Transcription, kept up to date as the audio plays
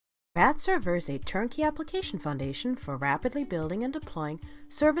RAD Server is a turnkey application foundation for rapidly building and deploying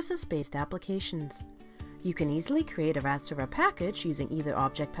services-based applications. You can easily create a RAD Server package using either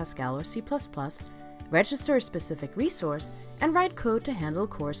Object Pascal or C++, register a specific resource, and write code to handle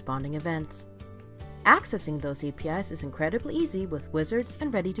corresponding events. Accessing those APIs is incredibly easy with wizards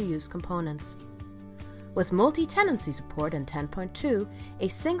and ready-to-use components. With multi-tenancy support in 10.2, a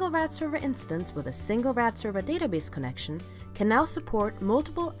single RAD Server instance with a single RAD Server database connection can now support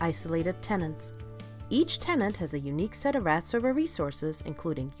multiple isolated tenants. Each tenant has a unique set of RAD Server resources,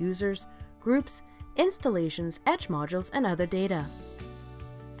 including users, groups, installations, edge modules, and other data.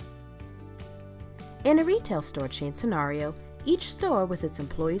 In a retail store chain scenario, each store with its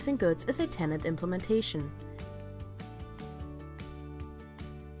employees and goods is a tenant implementation.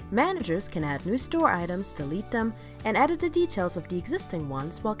 Managers can add new store items, delete them, and edit the details of the existing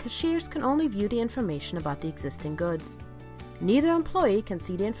ones, while cashiers can only view the information about the existing goods. Neither employee can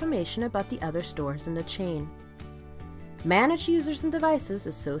see the information about the other stores in the chain. Manage users and devices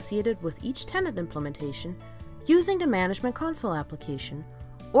associated with each tenant implementation using the Management Console application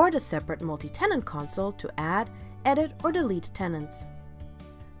or the separate multi-tenant console to add, edit, or delete tenants.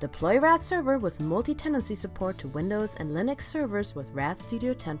 Deploy RAD Server with multi-tenancy support to Windows and Linux servers with RAD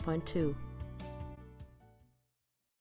Studio 10.2.